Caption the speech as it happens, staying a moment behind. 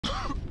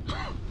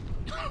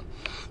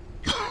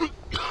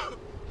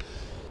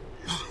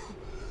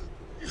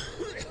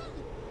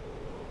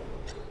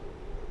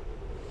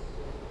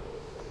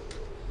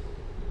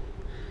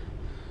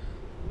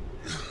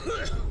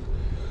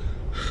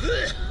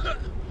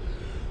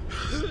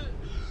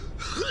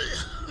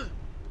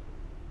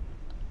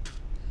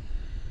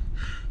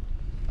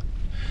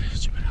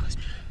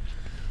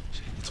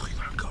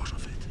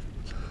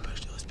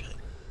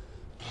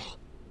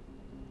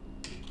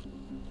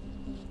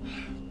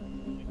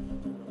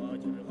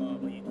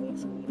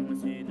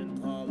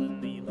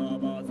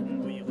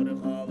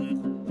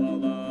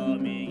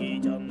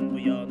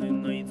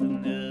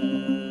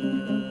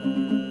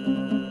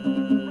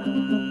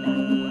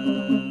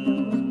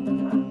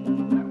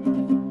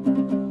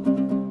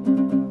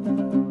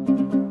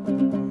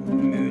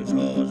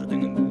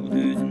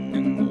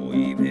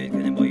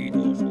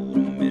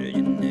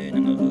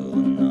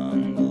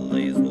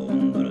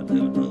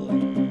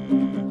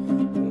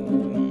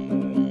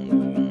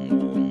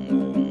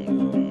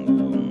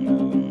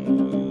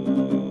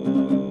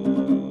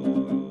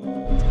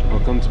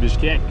to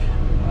Bishkek.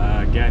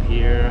 Got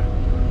here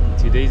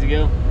 2 days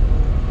ago.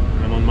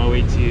 I'm on my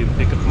way to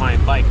pick up my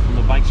bike from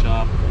the bike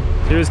shop.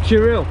 Here's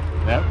Kirill.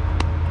 Yeah.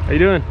 How you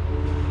doing?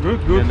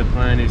 Good, good. And the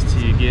plan is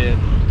to get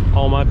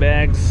all my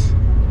bags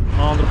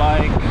on the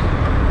bike.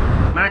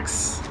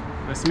 Max,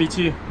 nice to meet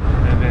you.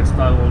 And then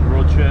start a little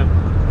road trip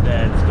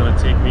that's gonna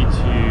take me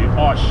to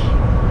Osh,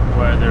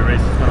 where the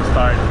race is gonna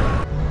start.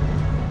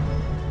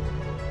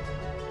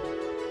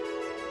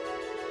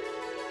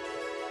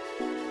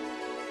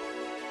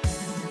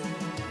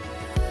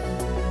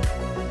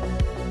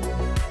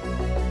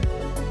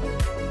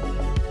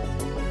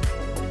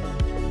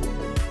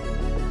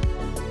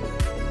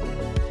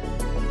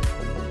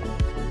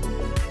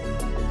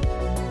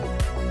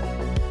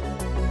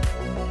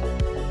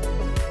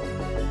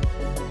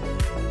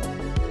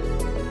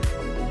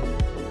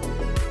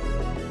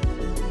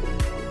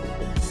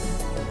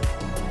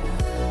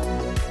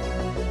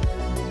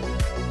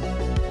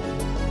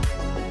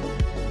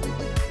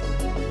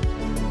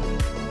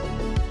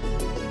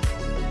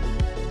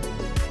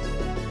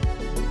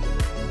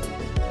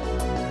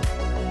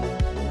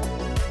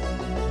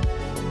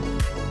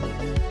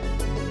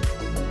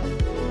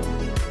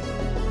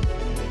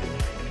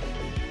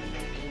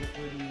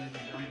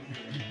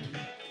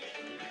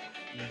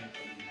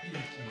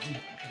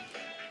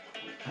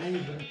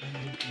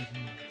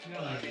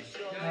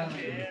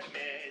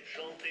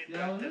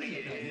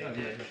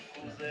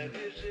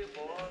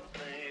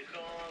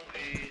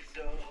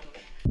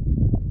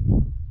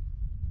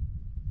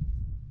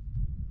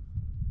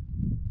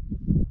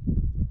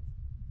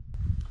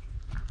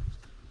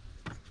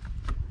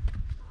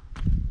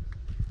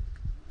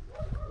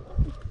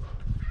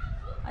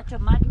 А что,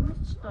 магнит,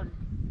 что ли?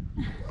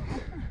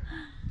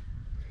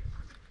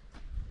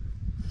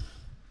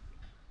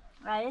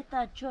 А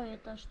это что?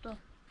 Это что?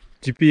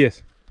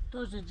 GPS.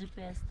 Тоже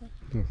GPS, да?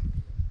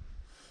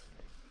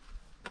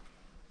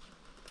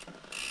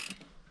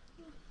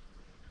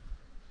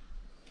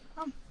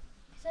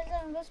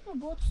 Сәлем, Господь,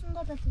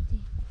 ботсында да тете.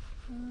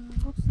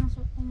 Ботсына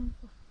соққан.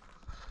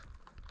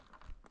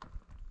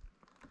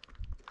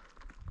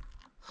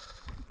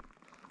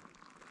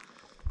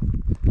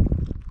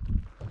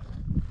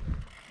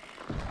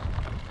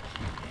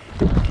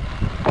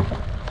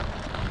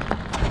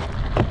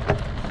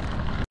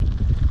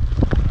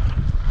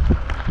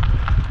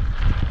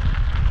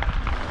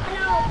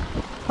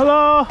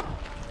 Hello.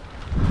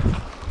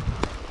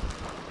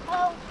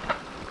 Hello.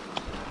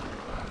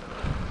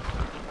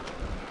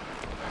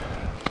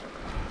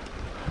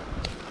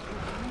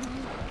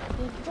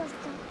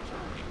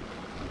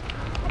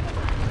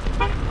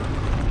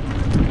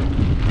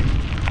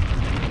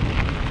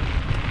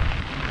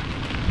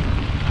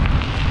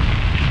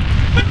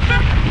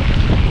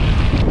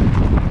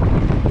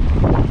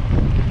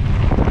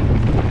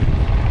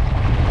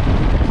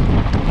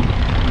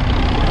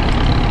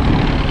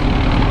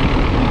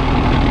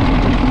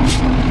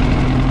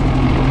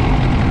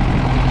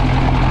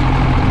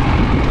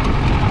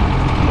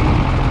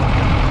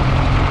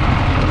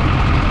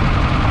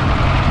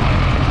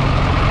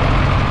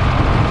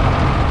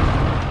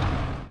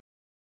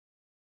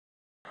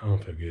 I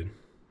don't feel good.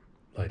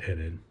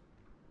 Lightheaded.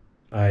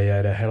 I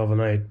had a hell of a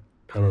night.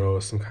 I don't know,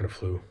 some kind of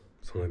flu,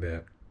 something like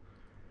that.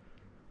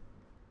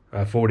 I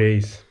have 4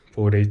 days.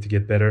 4 days to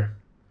get better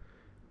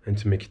and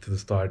to make it to the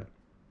start.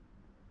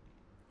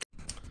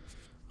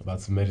 I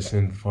bought some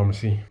medicine at the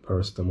pharmacy,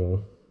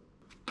 paracetamol,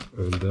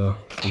 and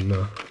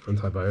some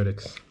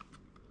antibiotics.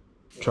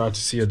 Tried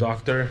to see a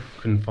doctor,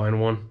 couldn't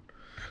find one.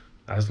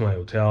 Asked my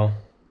hotel,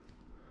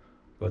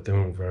 but they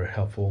weren't very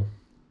helpful.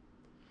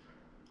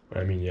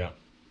 I mean, yeah.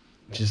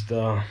 Just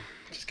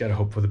gotta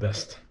hope for the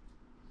best.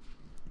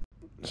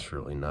 It's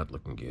really not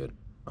looking good.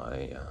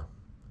 I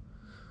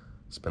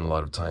spent a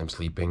lot of time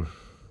sleeping.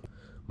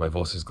 My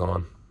voice is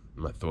gone.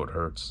 My throat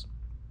hurts.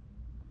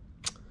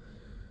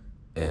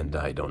 And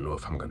I don't know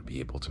if I'm gonna be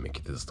able to make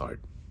it to the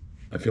start.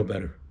 I feel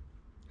better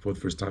for the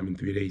first time in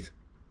 3 days.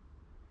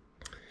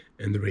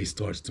 And the race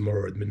starts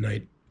tomorrow at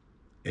midnight.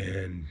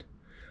 And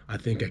I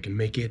think I can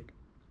make it.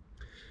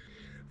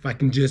 If I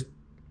can just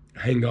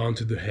hang on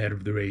to the head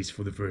of the race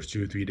for the first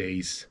 2 or 3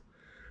 days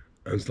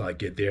until I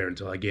get there,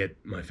 until I get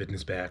my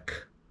fitness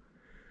back,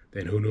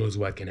 then who knows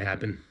what can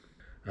happen.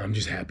 I'm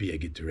just happy I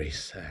get to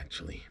race,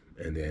 actually,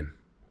 and then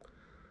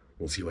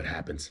we'll see what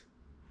happens.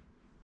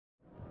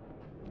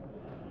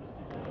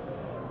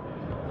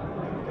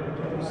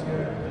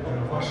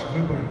 Ваш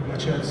выбор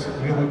начать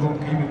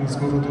велогонку именно с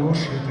города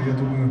Оши, это, я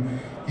думаю,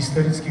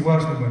 исторически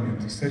важный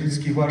момент,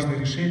 исторически важное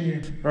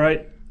решение. All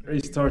right,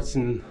 race starts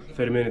in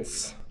 30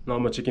 minutes. Not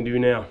much I can do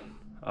now.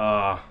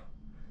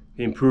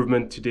 The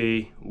improvement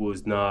today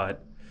was not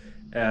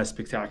as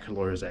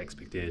spectacular as I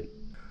expected.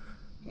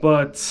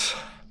 But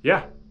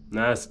yeah,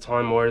 now it's the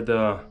time where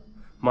the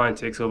mind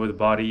takes over the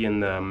body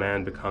and the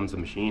man becomes a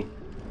machine.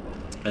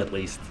 At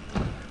least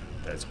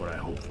that's what I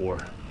hope for.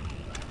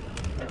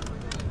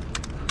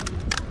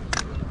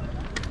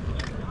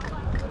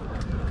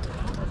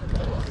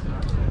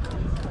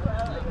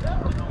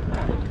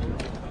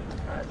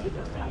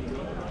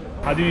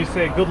 How do you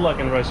say good luck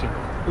in Russian?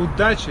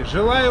 Удачи!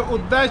 Желаю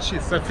удачи,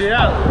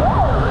 Софиан!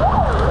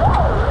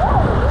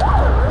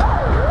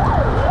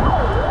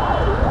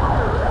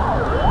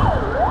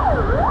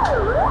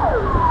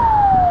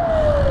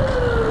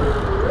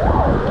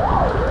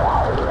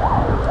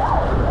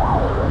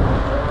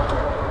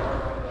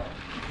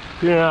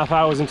 Three and a half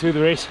hours into the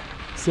race,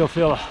 still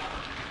feel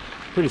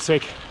pretty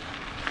sick,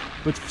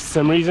 but for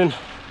some reason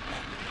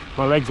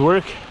my legs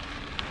work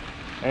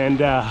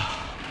and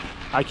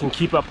I can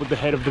keep up with the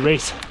head of the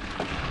race.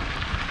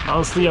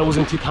 Honestly, I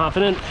wasn't too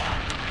confident.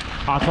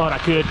 I thought I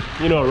could,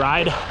 you know,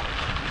 ride,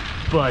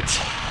 but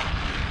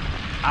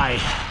I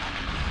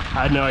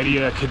had no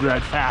idea I could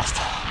ride fast,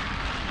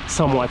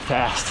 somewhat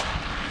fast.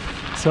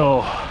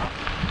 So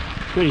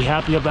pretty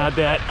happy about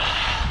that.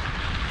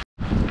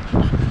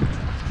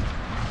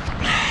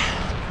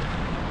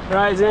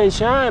 Rise and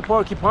shine,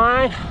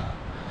 porcupine.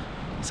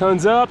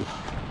 Sun's up,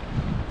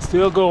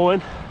 still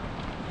going.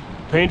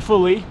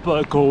 Painfully,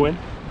 but going.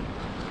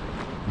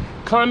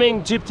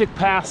 Climbing Gyptic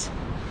Pass.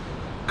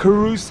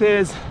 Karoo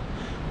says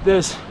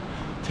there's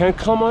 10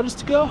 kilometers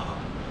to go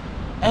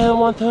and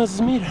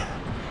 1,000 meters.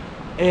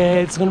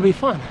 It's gonna be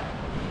fun.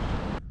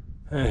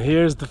 And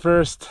here's the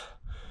first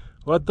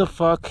what the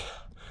fuck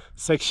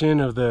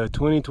section of the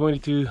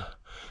 2022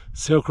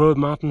 Silk Road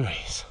Mountain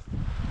Race.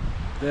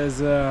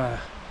 There's a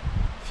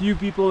few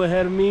people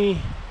ahead of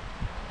me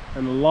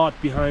and a lot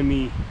behind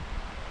me,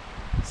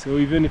 so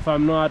even if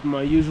I'm not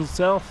my usual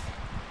self,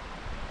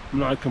 I'm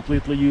not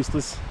completely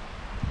useless.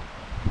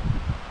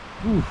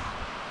 Whew.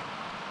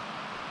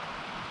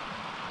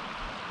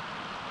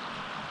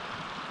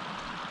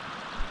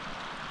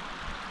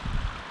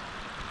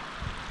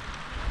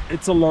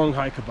 It's a long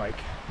hike a bike.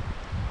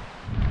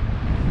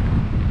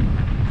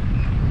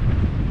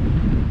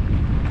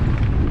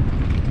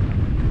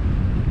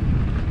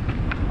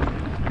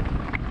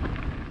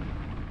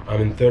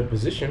 I'm in third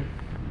position,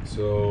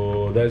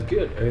 so that's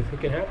good. Anything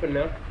can happen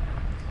now.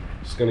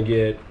 Just gonna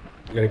get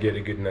a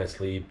good night's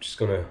sleep. Just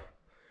gonna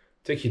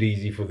take it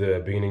easy for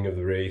the beginning of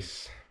the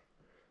race.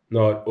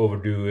 Not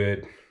overdo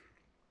it.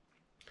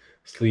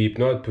 Sleep,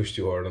 not push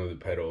too hard on the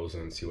pedals,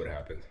 and see what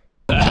happens.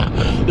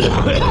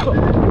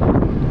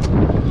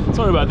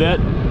 Sorry about that.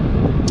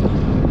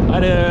 I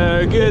had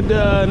a good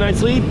night's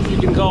sleep. You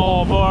can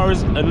call 4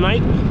 hours a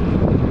night.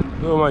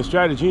 So my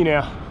strategy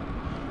now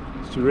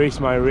is to race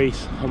my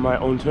race on my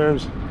own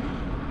terms.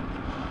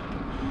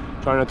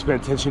 Try not to pay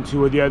attention to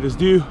what the others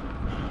do.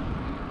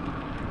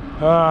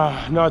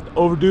 Not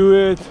overdo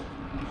it.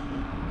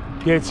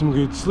 Get some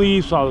good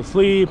sleep, solid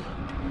sleep.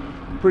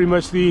 Pretty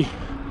much the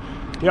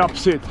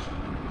opposite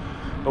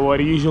of what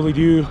I usually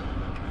do.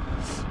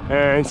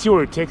 And see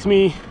where it takes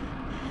me.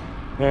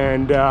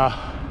 And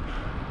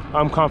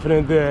I'm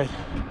confident that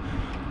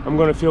I'm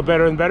gonna feel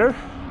better and better.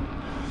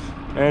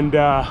 And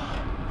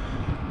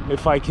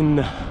if I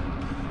can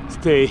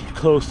stay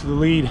close to the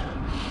lead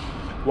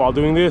while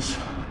doing this,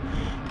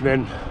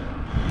 then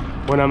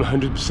when I'm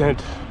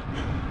 100%,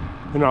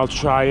 then I'll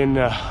try and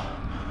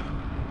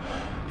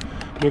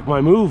make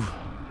my move.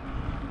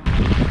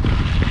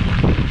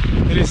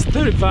 It is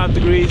 35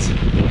 degrees.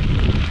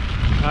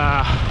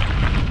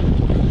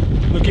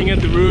 Looking at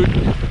the route,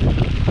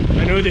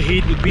 I know the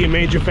heat would be a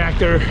major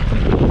factor.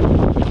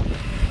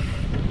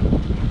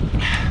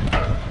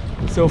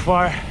 So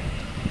far,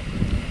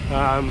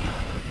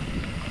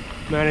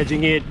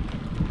 managing it,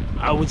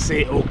 I would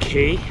say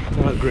okay,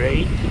 not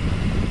great.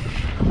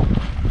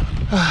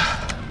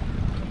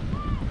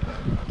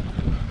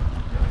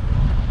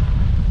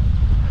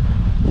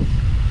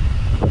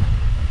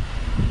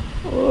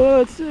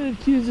 Oh, it's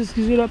excuse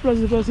que j'ai la place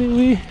de passer,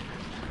 oui.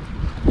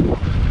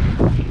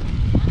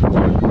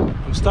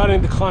 I'm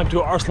starting to climb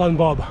to Arslan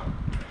Bob.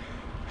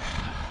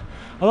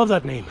 I love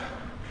that name.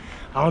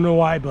 I don't know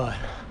why, but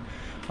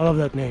I love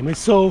that name. It's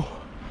so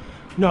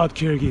not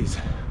Kyrgyz.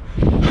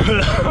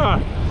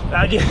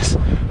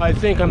 I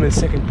think I'm in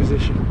second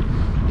position.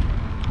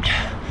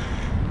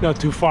 Not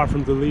too far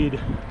from the lead,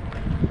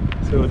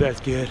 so that's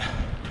good.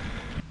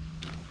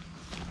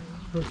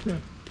 First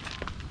step.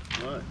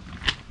 What?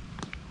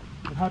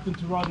 What happened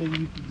to Rodney?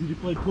 Did you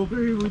play poker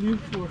here with you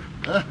for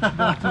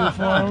about 2 or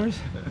 4 hours?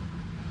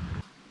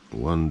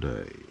 One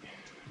day,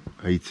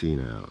 18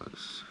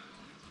 hours,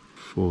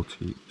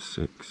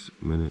 46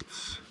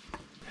 minutes.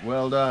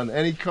 Well done.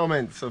 Any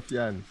comments,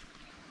 Sofiane?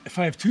 If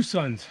I have 2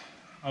 sons,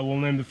 I will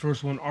name the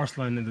first one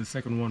Arslan and the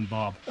second one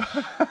Bob.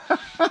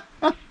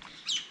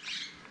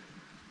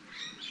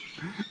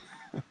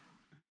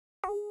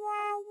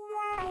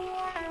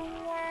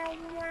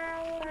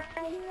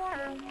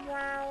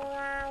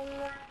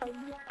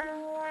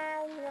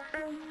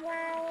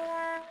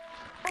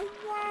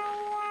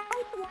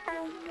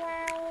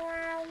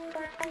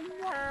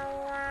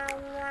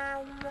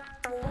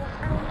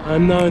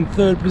 I'm now in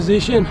third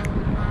position.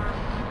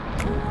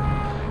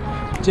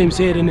 James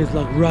Hayden is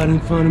like right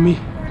in front of me,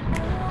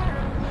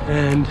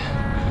 and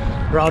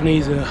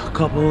Rodney's a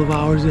couple of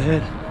hours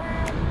ahead.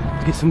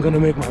 I guess I'm gonna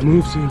make my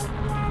move soon.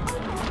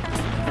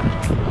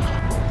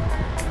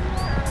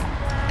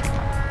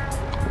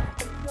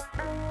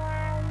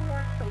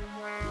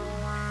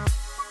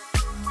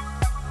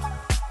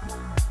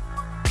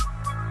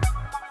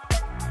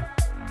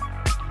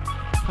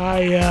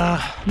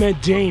 I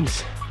met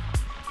James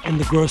in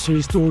the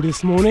grocery store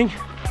this morning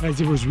as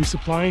he was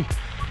resupplying.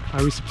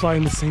 I resupplied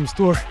in the same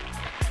store.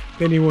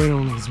 Then he went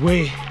on his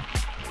way,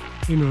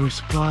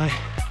 resupply.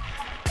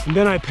 And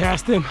then I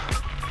passed him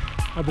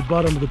at the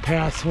bottom of the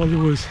path while he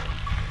was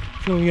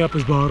filling up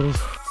his bottles.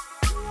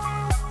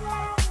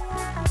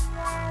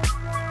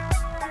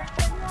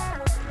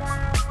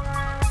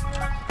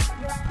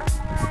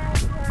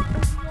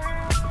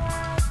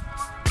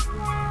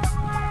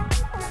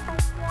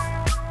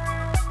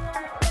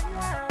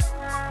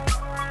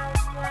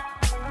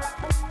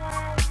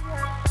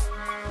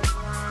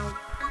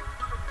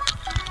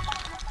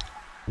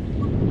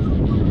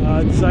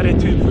 I decided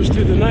to push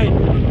through the night.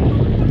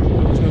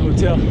 There was no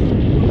hotel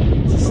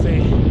to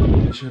stay.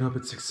 I showed up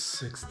at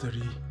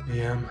 6:30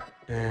 a.m.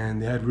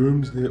 and they had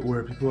rooms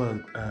where people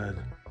had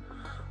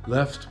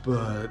left,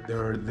 but they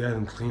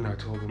hadn't cleaned. I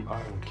told them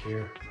I don't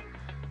care.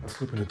 I'll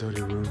sleep in a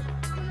dirty room.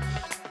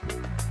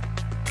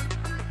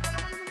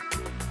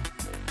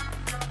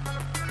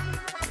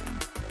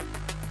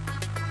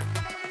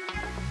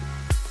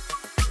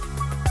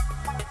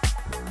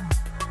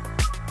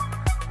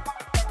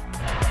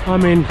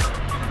 I'm in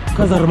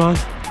Kazarman,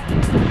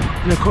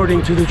 and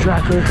according to the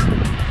tracker,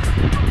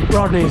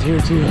 Rodney is here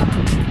too.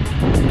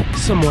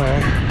 Somewhere,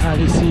 have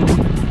you seen him?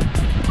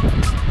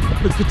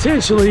 But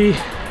potentially,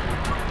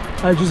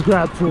 I just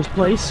grabbed first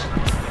place.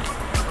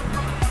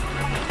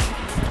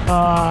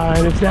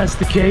 And if that's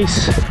the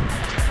case,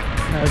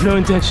 I have no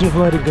intention of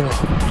letting go.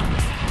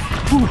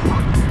 Whew.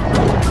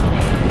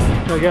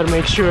 I gotta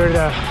make sure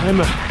that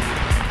I'm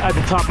at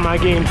the top of my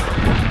game.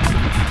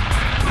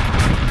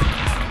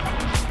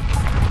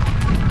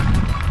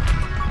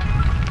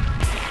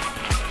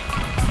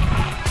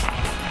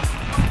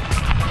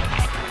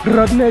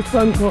 Rodney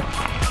Sanko.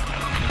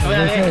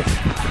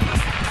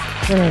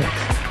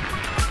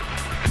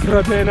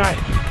 Rodney and I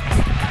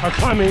are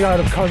climbing out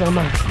of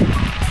Kazarman,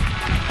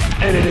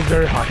 and it is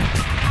very hard.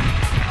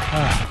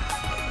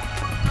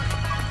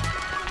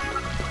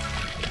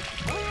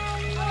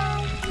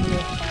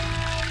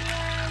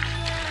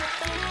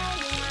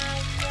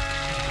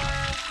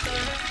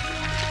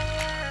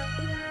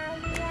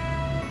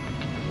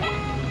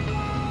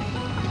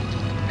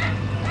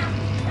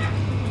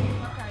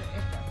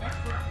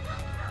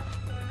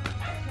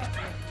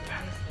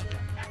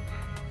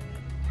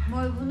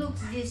 Мой внук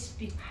здесь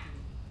спит.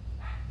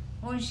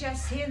 Он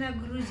сейчас сено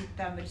грузит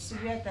там, с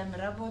ребятами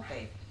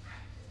работает.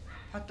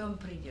 Потом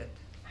придет.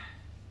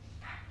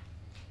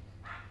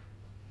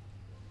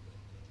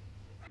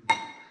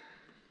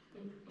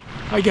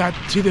 I got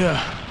to the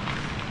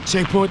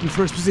checkpoint in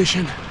first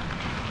position.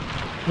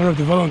 One of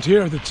the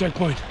volunteers at the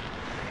checkpoint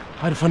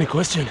had a funny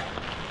question.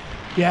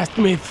 He asked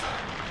me if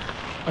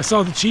I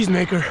saw the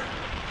cheesemaker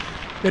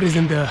that is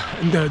in the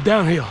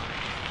downhill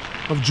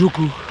of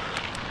Juku.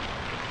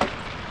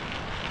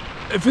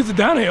 If it's a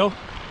downhill,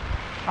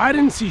 I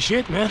didn't see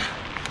shit, man.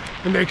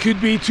 And there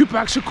could be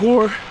Tupac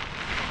Shakur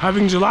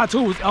having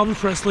gelato with Elvis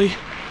Presley,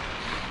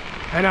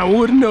 and I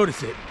wouldn't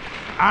notice it.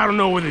 I don't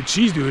know where the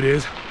cheese dude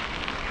is.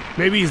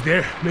 Maybe he's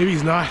there, maybe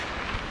he's not.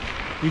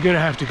 You're gonna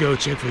have to go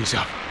check for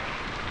yourself.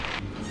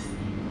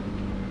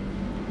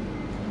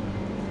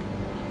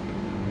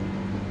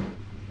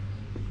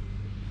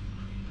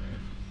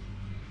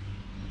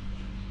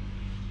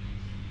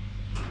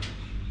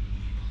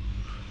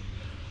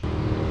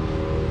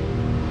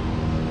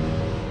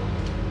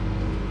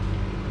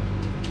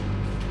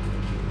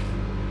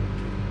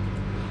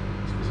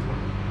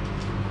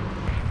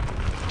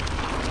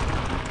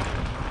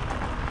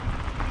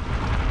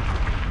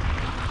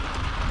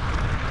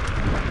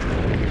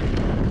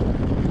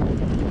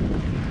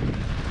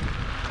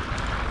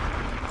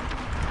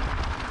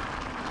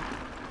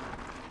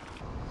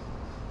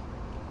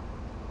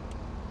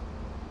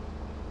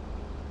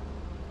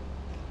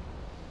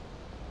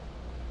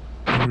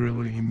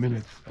 Literally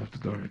minutes after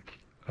dark,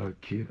 a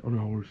kid on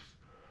a horse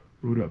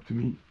rode up to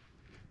me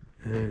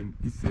and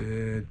he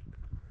said,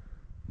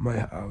 my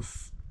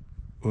house,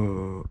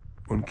 1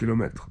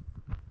 kilometer,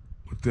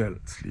 hotel,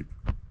 sleep.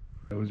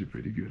 That was a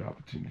pretty good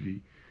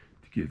opportunity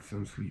to get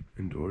some sleep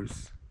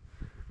indoors,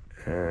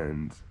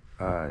 and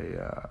I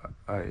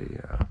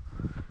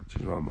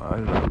changed my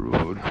mind and I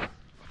rode.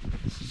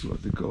 This is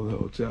what they call the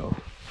hotel.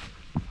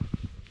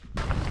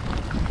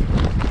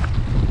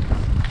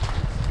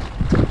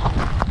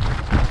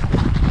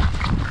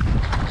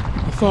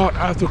 I thought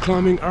after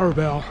climbing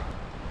Arabelle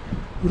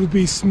it would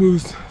be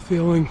smooth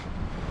sailing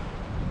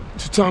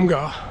to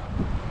Tomga,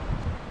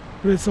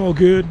 but it's all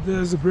good.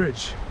 There's a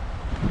bridge.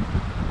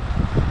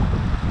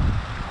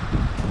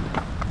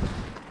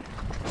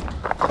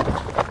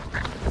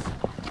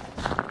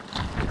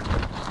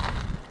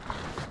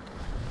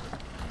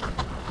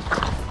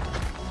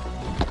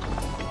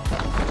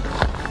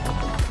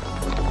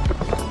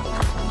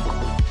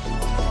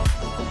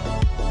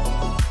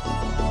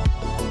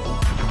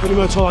 Pretty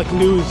much all I can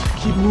do is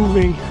keep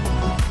moving.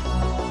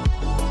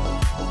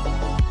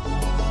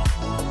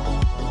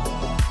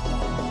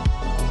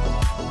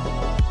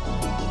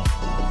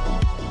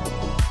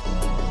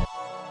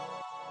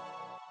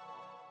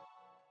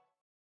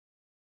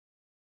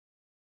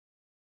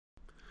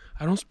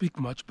 I don't speak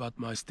much about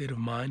my state of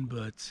mind,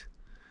 but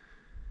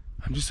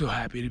I'm just so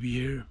happy to be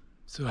here.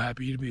 So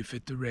happy to be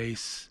fit to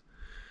race.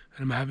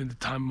 And I'm having the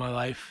time of my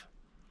life.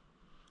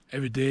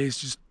 Every day is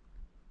just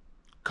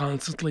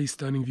constantly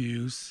stunning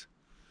views.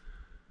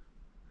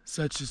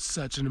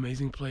 Such an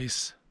amazing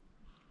place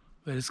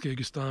that is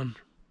Kyrgyzstan.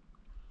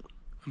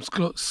 I'm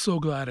so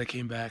glad I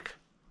came back.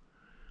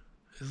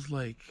 It's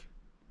like,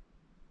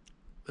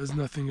 there's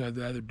nothing I'd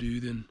rather do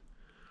than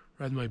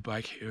ride my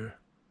bike here.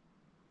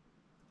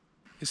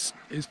 It's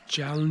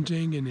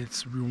challenging and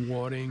it's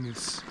rewarding.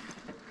 It's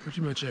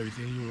pretty much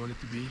everything you want it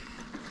to be.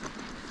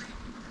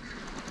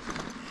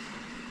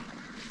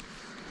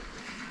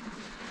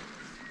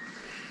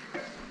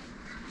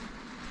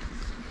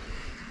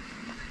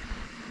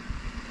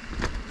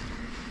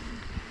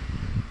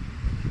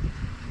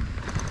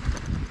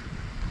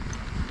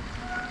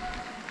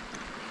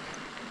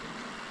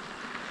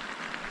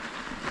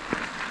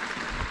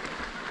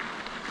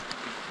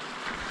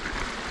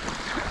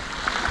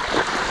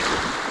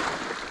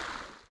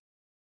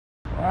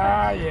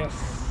 Ah, yes.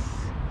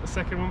 The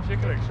second one for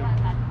your collection.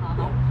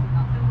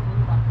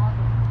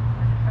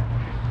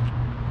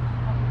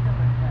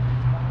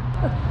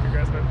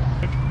 Congrats, man.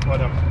 Well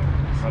done.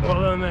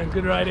 Well done, man.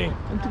 Good riding.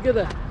 And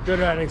together. Good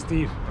riding,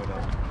 Steve. Well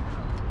done.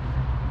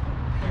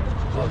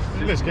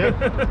 It looks good.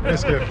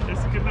 It's good.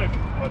 It's a good look.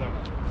 Well done.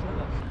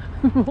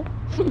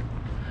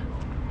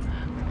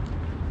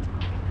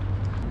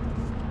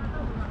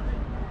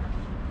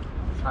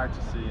 It's hard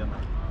to see, and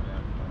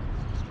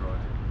it's destroyed.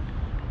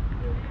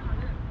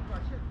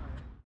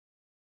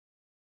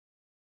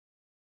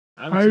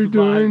 How are you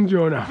doing,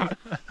 Jonah?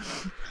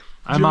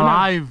 I'm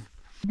alive.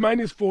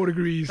 Minus 4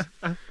 degrees,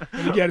 and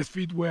he got his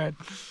feet wet.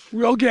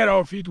 We all get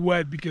our feet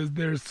wet because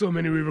there's so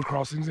many river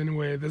crossings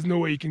anyway. There's no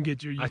way you can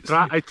get your.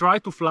 I try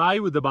to fly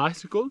with the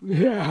bicycle.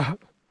 Yeah,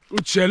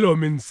 uccello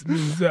means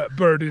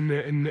bird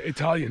in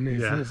Italian.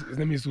 His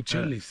name is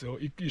Uccelli, so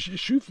you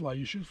should fly.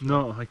 You should fly.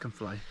 No, I can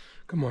fly.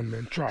 Come on,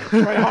 man, try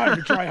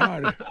harder, try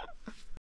harder.